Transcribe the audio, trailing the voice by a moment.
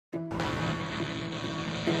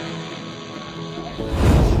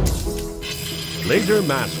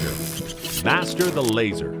LaserMaster. Master the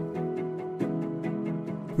laser.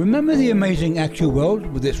 Remember the amazing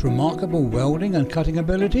AccuWeld with its remarkable welding and cutting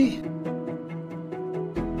ability?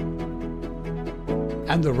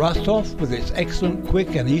 And the Rust-Off with its excellent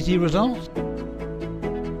quick and easy results?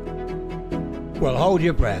 Well, hold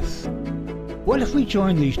your breath. What if we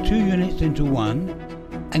joined these two units into one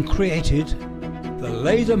and created the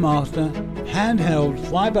LaserMaster handheld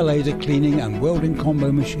fiber laser cleaning and welding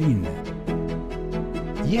combo machine?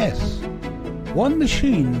 Yes, one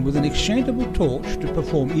machine with an exchangeable torch to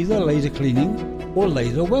perform either laser cleaning or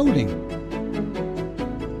laser welding.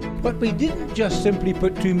 But we didn't just simply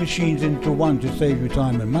put two machines into one to save you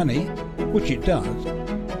time and money, which it does.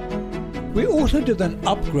 We also did an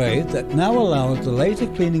upgrade that now allows the laser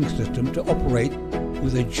cleaning system to operate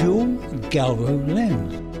with a dual Galvo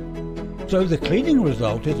lens. So the cleaning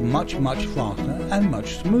result is much faster and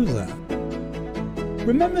much smoother.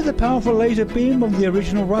 Remember the powerful laser beam of the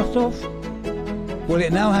original Rust-Off? Well,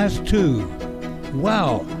 it now has two.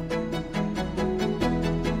 Wow!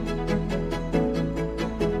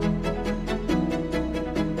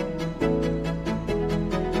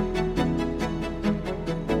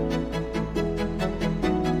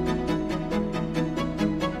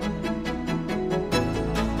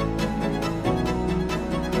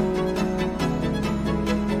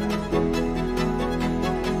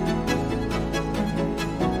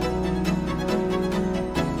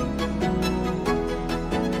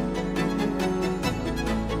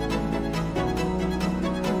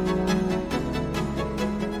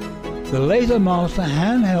 The LaserMaster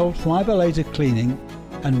handheld fiber laser cleaning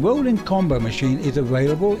and welding combo machine is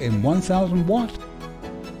available in 1000 watt,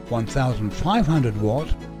 1500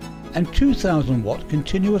 watt and 2000 watt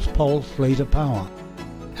continuous pulse laser power,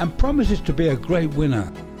 and promises to be a great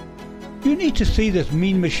winner. You need to see this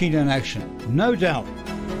mean machine in action, no doubt.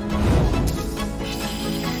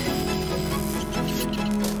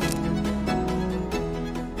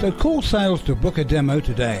 So call sales to book a demo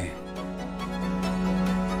today.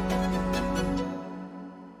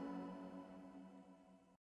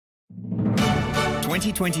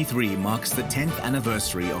 "2023 marks the 10th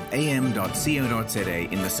anniversary of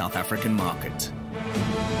am.co.za in the South African market.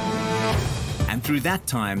 And through that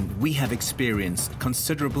time, we have experienced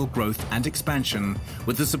considerable growth and expansion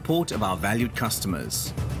with the support of our valued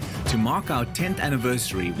customers. To mark our 10th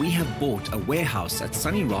anniversary, we have bought a warehouse at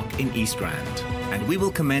Sunny Rock in East Rand, and we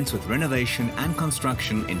will commence with renovation and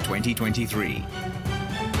construction in 2023.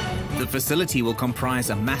 The facility will comprise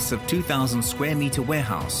a massive 2,000 square meter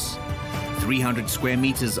warehouse, 300 square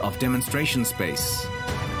meters of demonstration space,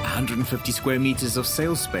 150 square meters of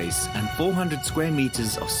sales space, and 400 square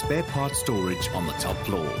meters of spare part storage on the top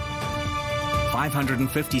floor.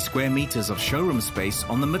 550 square meters of showroom space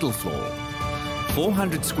on the middle floor.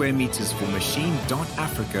 400 square meters for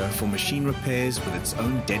Machine.Africa for machine repairs with its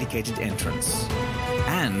own dedicated entrance.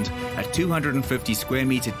 And a 250 square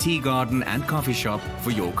meter tea garden and coffee shop for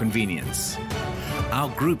your convenience. Our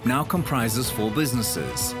group now comprises 4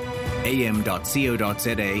 businesses.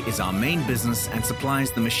 am.co.za is our main business and supplies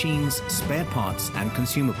the machines, spare parts and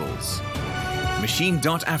consumables.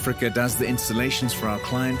 Machine.Africa does the installations for our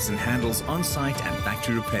clients and handles on-site and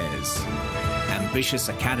factory repairs. Ambitious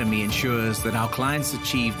Academy ensures that our clients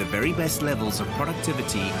achieve the very best levels of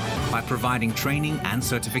productivity by providing training and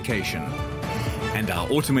certification. And our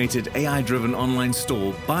automated AI-driven online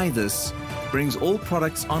store, Buy This, brings all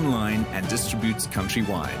products online and distributes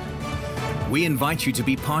countrywide. We invite you to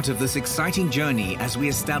be part of this exciting journey as we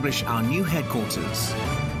establish our new headquarters.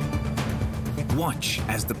 Watch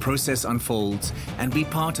as the process unfolds and be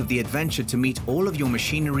part of the adventure to meet all of your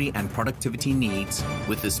machinery and productivity needs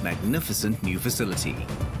with this magnificent new facility.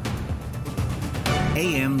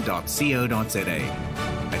 am.co.za.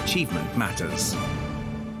 Achievement matters.